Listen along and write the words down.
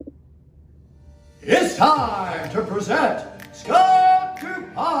It's time to present Scott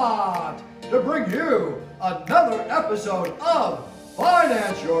DuPont to bring you another episode of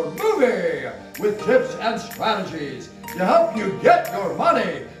Finance Your Movie with tips and strategies to help you get your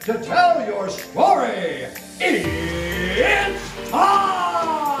money to tell your story. It's time!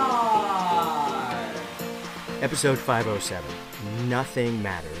 Episode 507. Nothing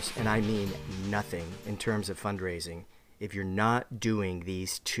matters, and I mean nothing in terms of fundraising, if you're not doing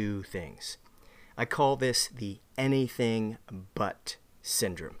these two things. I call this the anything but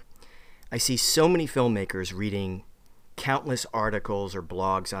syndrome. I see so many filmmakers reading countless articles or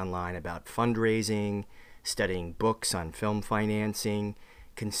blogs online about fundraising, studying books on film financing,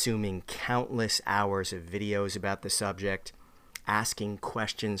 consuming countless hours of videos about the subject, asking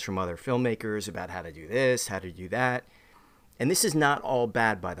questions from other filmmakers about how to do this, how to do that. And this is not all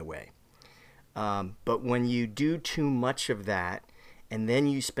bad, by the way. But when you do too much of that, and then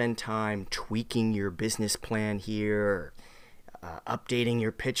you spend time tweaking your business plan here, updating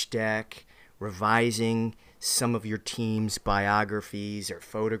your pitch deck, revising some of your team's biographies or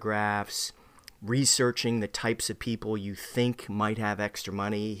photographs, researching the types of people you think might have extra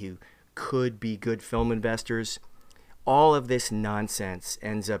money who could be good film investors, all of this nonsense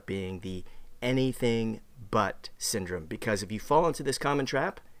ends up being the anything but syndrome. Because if you fall into this common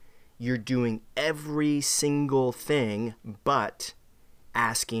trap, you're doing every single thing but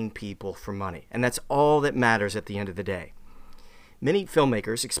asking people for money. And that's all that matters at the end of the day. Many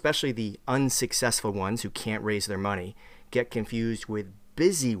filmmakers, especially the unsuccessful ones who can't raise their money, get confused with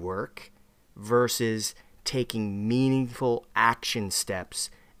busy work versus taking meaningful action steps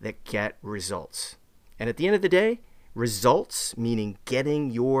that get results. And at the end of the day, results, meaning getting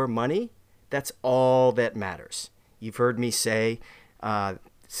your money, that's all that matters. You've heard me say,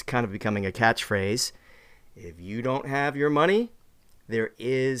 it's kind of becoming a catchphrase, if you don't have your money, there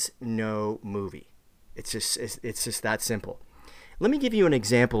is no movie. It's just that simple. Let me give you an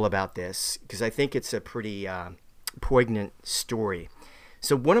example about this because I think it's a pretty poignant story.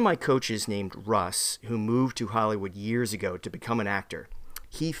 So one of my coaches named Russ, who moved to Hollywood years ago to become an actor,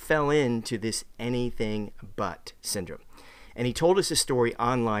 he fell into this anything but syndrome. And he told us his story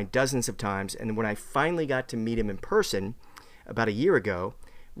online dozens of times. And when I finally got to meet him in person about a year ago,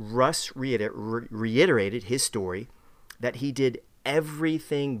 Russ reiterated his story that he did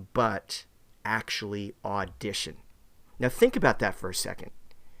everything but actually audition. Now think about that for a second.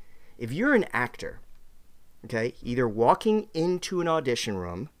 If you're an actor, okay, either walking into an audition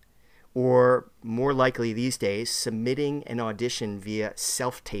room or more likely these days submitting an audition via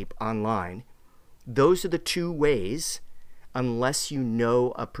self-tape online, those are the two ways, unless you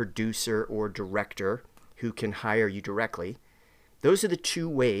know a producer or director who can hire you directly, those are the two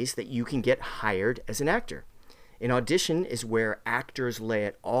ways that you can get hired as an actor. An audition is where actors lay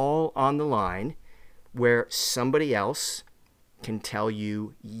it all on the line, where somebody else can tell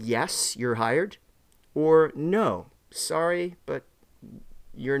you, yes, you're hired, or no, sorry, but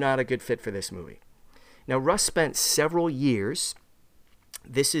you're not a good fit for this movie. Now, Russ spent several years,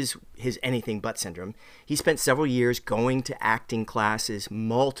 this is his anything but syndrome, he spent several years going to acting classes,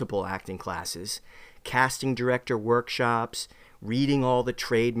 multiple acting classes, casting director workshops, reading all the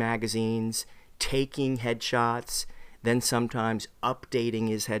trade magazines, taking headshots, then sometimes updating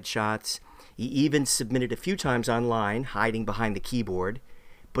his headshots. He even submitted a few times online, hiding behind the keyboard,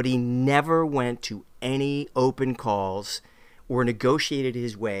 but he never went to any open calls or negotiated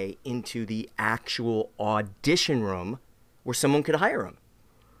his way into the actual audition room where someone could hire him.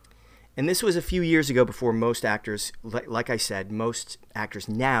 And this was a few years ago before most actors, like I said, most actors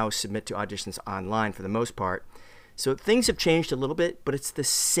now submit to auditions online for the most part. So things have changed a little bit, but it's the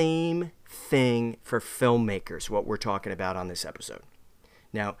same thing for filmmakers, what we're talking about on this episode.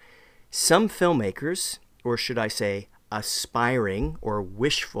 Now, some filmmakers, or should I say aspiring or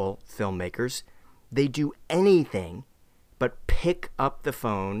wishful filmmakers, they do anything but pick up the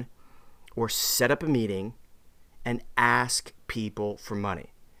phone or set up a meeting and ask people for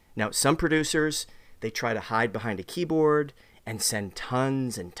money. Now, some producers, they try to hide behind a keyboard and send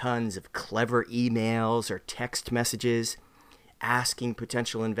tons and tons of clever emails or text messages asking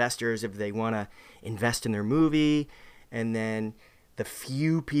potential investors if they want to invest in their movie. And then the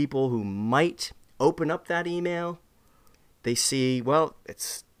few people who might open up that email, they see, well,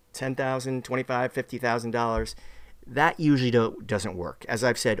 it's $10,000, $25,000, $50,000. That usually doesn't work. As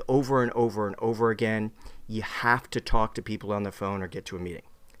I've said over and over and over again, you have to talk to people on the phone or get to a meeting.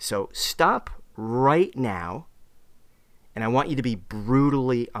 So stop right now. And I want you to be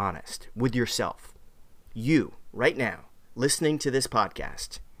brutally honest with yourself. You, right now, listening to this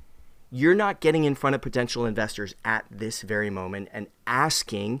podcast, you're not getting in front of potential investors at this very moment and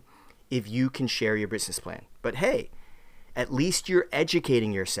asking if you can share your business plan. But hey, at least you're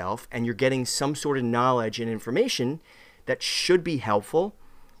educating yourself and you're getting some sort of knowledge and information that should be helpful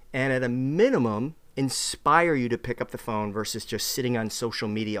and at a minimum inspire you to pick up the phone versus just sitting on social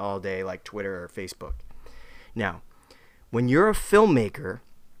media all day like Twitter or Facebook. Now, when you're a filmmaker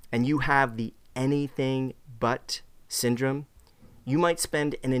and you have the anything but syndrome, you might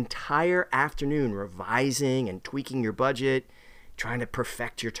spend an entire afternoon revising and tweaking your budget, trying to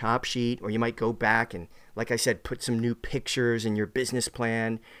perfect your top sheet, or you might go back and, like I said, put some new pictures in your business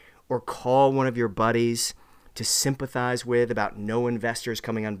plan, or call one of your buddies to sympathize with about no investors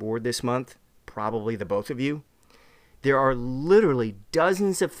coming on board this month, probably the both of you. There are literally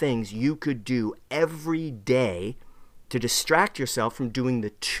dozens of things you could do every day to distract yourself from doing the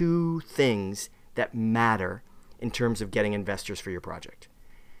two things that matter in terms of getting investors for your project.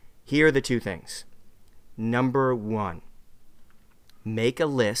 Here are the two things. Number one, make a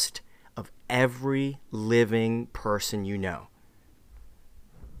list of every living person you know.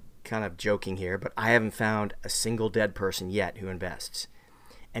 Kind of joking here, but I haven't found a single dead person yet who invests.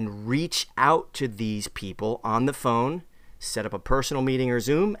 And reach out to these people on the phone, set up a personal meeting or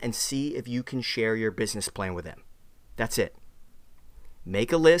Zoom, and see if you can share your business plan with them. That's it.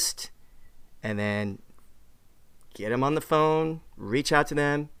 Make a list and then get them on the phone, reach out to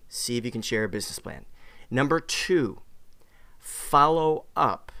them, see if you can share a business plan. Number two, follow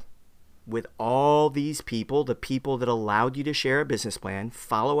up with all these people, the people that allowed you to share a business plan,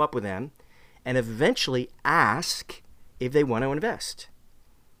 follow up with them, and eventually ask if they want to invest.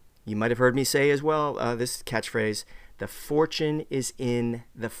 You might have heard me say as well, this catchphrase, the fortune is in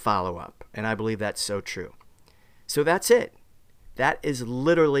the follow-up. And I believe that's so true. So that's it. That is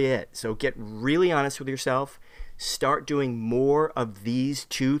literally it. So get really honest with yourself. Start doing more of these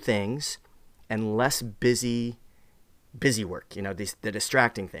two things and less busy work, the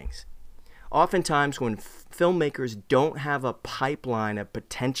distracting things. Oftentimes when filmmakers don't have a pipeline of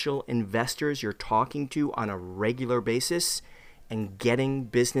potential investors you're talking to on a regular basis and getting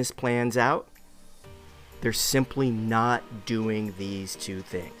business plans out, they're simply not doing these two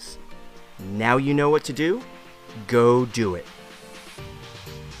things. Now you know what to do. Go do it.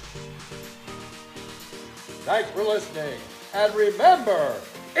 Thanks for listening. And remember,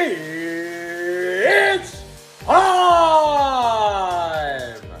 it's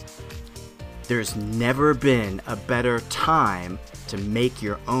time! There's never been a better time to make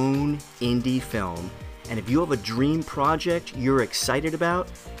your own indie film. And if you have a dream project you're excited about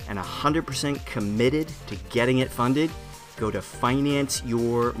and 100% committed to getting it funded, go to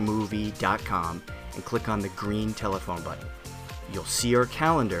financeyourmovie.com and click on the green telephone button. You'll see our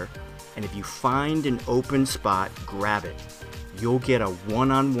calendar, and if you find an open spot, grab it. You'll get a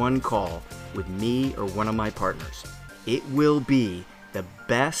one-on-one call with me or one of my partners. It will be the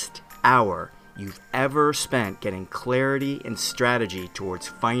best hour you've ever spent getting clarity and strategy towards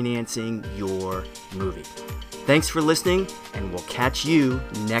financing your movie. Thanks for listening, and we'll catch you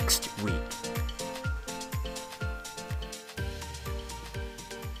next week.